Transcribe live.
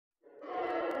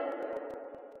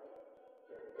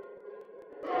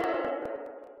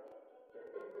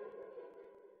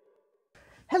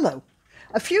Hello.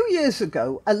 A few years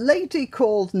ago, a lady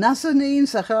called Nazanin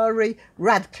Zaghari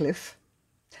Radcliffe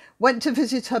went to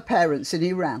visit her parents in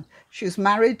Iran. She was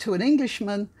married to an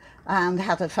Englishman and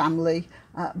had a family,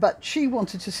 but she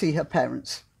wanted to see her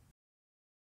parents.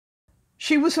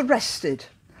 She was arrested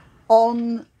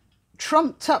on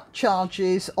trumped-up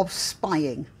charges of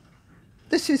spying.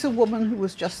 This is a woman who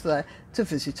was just there to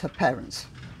visit her parents.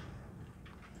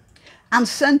 And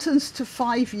sentenced to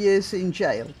 5 years in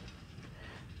jail.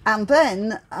 And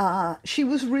then she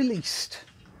was released.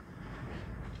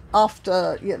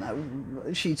 After,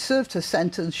 she'd served her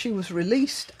sentence, she was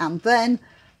released, and then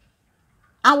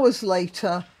hours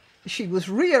later, she was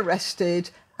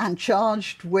rearrested and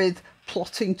charged with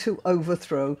plotting to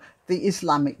overthrow the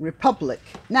Islamic Republic.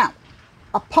 Now,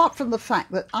 apart from the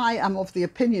fact that I am of the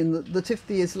opinion that if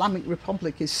the Islamic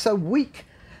Republic is so weak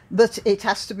that it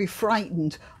has to be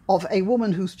frightened of a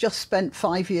woman who's just spent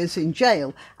 5 years in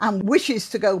jail and wishes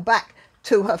to go back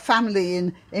to her family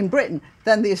in Britain,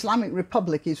 then the Islamic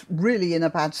Republic is really in a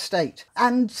bad state.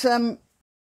 And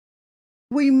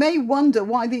we may wonder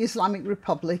why the Islamic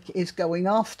Republic is going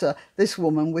after this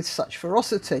woman with such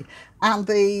ferocity. And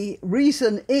the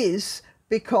reason is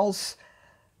because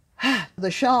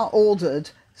the Shah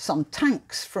ordered some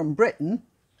tanks from Britain,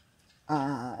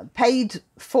 paid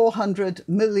 £400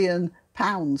 million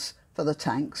for the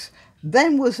tanks,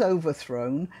 then was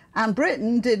overthrown, and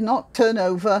Britain did not turn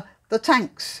over the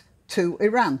tanks to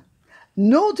Iran,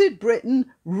 nor did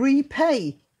Britain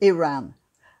repay Iran.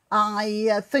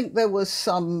 I think there was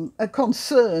some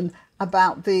concern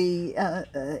about the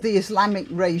Islamic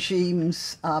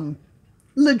regime's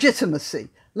legitimacy,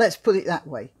 let's put it that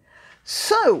way.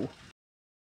 So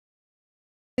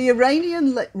the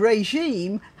Iranian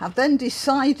regime have then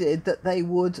decided that they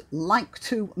would like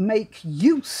to make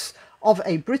use of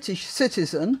a British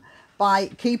citizen by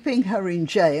keeping her in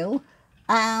jail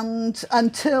and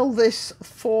until this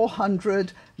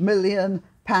 £400 million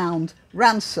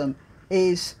ransom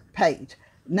is paid.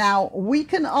 Now, we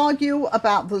can argue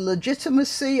about the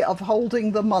legitimacy of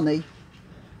holding the money,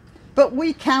 but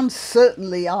we can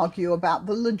certainly argue about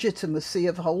the legitimacy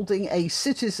of holding a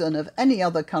citizen of any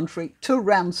other country to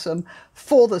ransom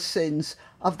for the sins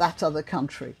of that other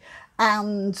country.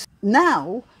 And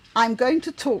now I'm going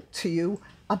to talk to you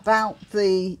about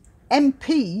the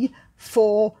MP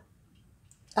for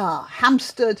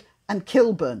Hampstead and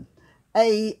Kilburn,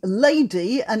 a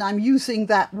lady, and I'm using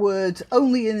that word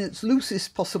only in its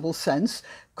loosest possible sense,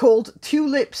 called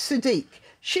Tulip Siddiq.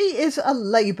 She is a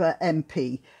Labour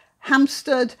MP.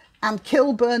 Hampstead and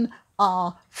Kilburn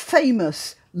are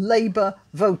famous Labour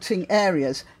voting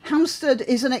areas. Hampstead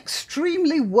is an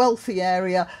extremely wealthy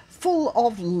area full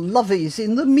of lovies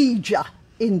in the media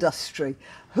industry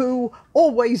who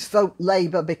always vote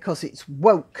Labour because it's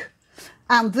woke.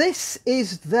 And this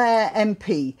is their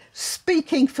MP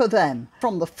speaking for them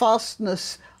from the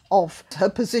fastness of her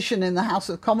position in the House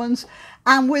of Commons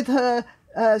and with her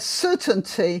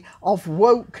certainty of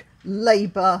woke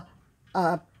Labour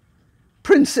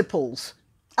principles,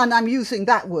 and I'm using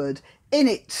that word in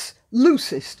its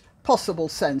loosest possible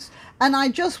sense. And I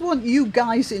just want you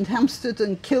guys in Hampstead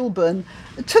and Kilburn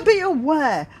to be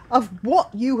aware of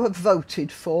what you have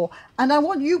voted for, and I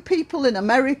want you people in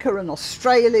America and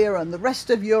Australia and the rest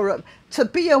of Europe to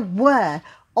be aware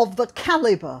of the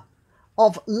calibre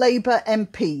of Labour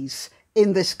MPs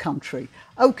in this country.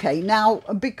 Okay, now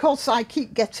because I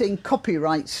keep getting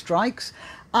copyright strikes,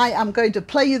 I am going to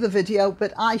play you the video,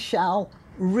 but I shall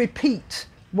repeat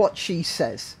what she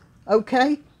says,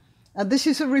 okay? And this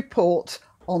is a report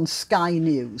on Sky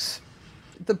News.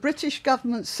 The British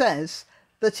government says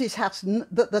that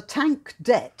that the tank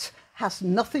debt has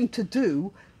nothing to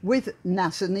do with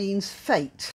Nazanin's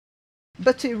fate.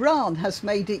 But Iran has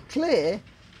made it clear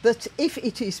that if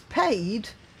it is paid,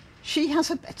 she has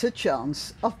a better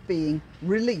chance of being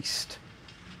released.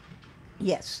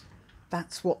 Yes,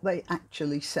 that's what they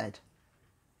actually said.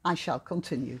 I shall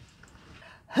continue.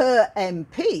 Her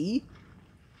MP,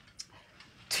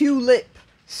 Tulip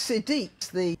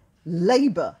Siddiq, the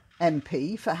Labour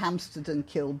MP for Hampstead and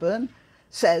Kilburn,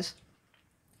 says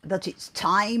that it's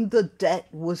time the debt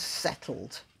was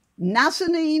settled.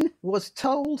 Nazanin was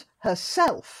told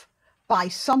herself by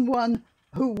someone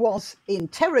who was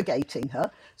interrogating her.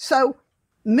 So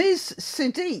Ms.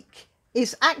 Siddiq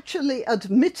is actually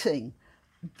admitting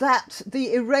that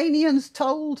the Iranians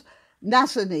told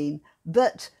Nazanin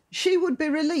that she would be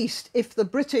released if the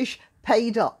British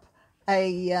paid up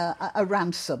a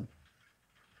ransom.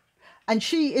 And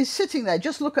she is sitting there,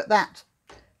 just look at that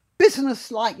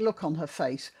business-like look on her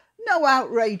face. No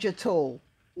outrage at all,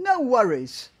 no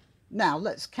worries. Now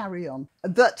let's carry on.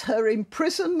 That her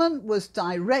imprisonment was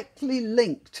directly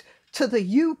linked to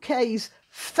the UK's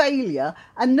failure,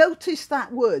 and notice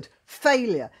that word,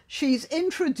 failure. She's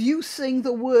introducing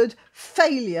the word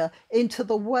failure into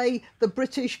the way the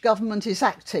British government is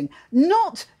acting,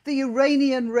 not the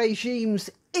Iranian regime's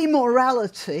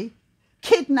immorality,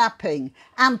 kidnapping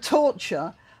and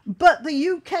torture, but the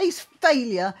UK's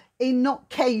failure in not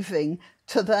caving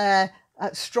to their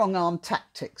strong-arm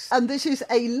tactics. And this is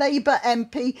a Labour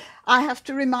MP. I have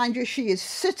to remind you, she is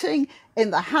sitting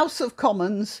in the House of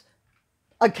Commons,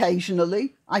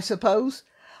 occasionally, I suppose,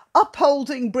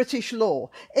 upholding British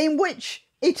law, in which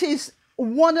it is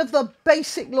one of the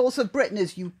basic laws of Britain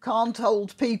is you can't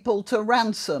hold people to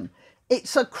ransom.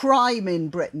 It's a crime in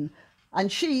Britain.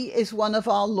 And she is one of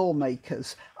our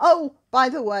lawmakers. Oh, by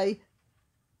the way,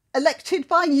 elected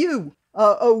by you,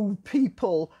 oh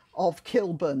people of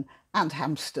Kilburn and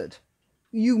Hampstead,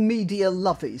 you media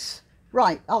lovies.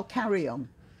 Right, I'll carry on.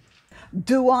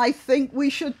 Do I think we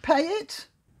should pay it?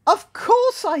 Of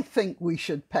course I think we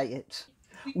should pay it.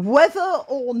 Whether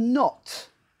or not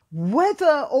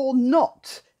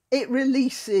it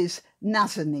releases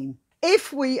Nazanin.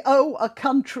 If we owe a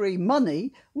country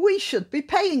money, we should be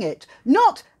paying it.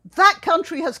 Not that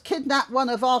country has kidnapped one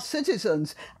of our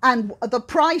citizens and the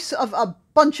price of a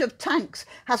bunch of tanks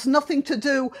has nothing to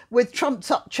do with trumped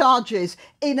up charges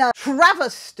in a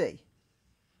travesty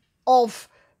of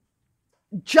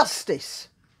justice,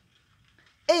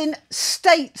 in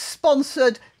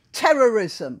state-sponsored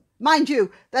terrorism. Mind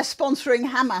you, they're sponsoring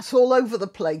Hamas all over the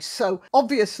place, so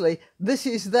obviously this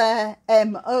is their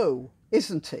MO,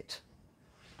 isn't it?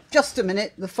 Just a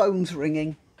minute, the phone's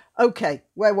ringing. Okay,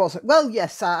 where was it? Well,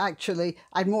 yes, I'd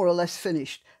more or less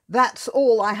finished. That's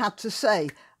all I had to say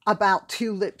about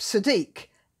Tulip Siddiq,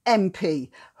 MP,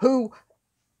 who,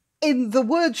 in the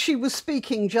words she was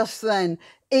speaking just then,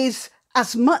 is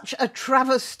as much a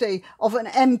travesty of an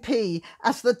MP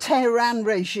as the Tehran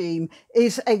regime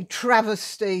is a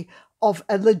travesty of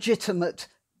a legitimate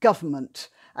government.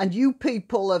 And you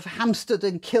people of Hampstead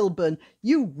and Kilburn,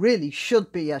 you really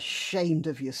should be ashamed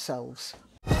of yourselves.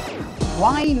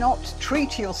 Why not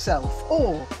treat yourself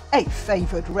or a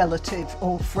favoured relative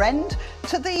or friend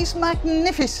to these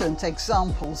magnificent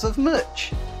examples of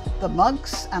merch? The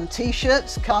mugs and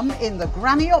t-shirts come in the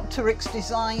Graniopteryx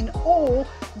design or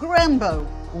Grambo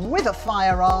with a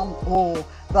firearm or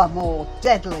the more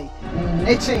deadly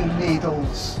knitting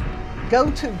needles.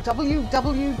 Go to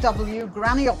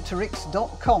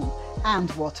www.graniopteryx.com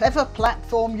and whatever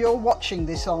platform you're watching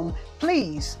this on,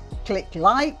 please click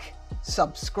like,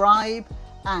 subscribe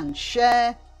and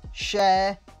share,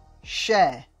 share,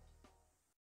 share.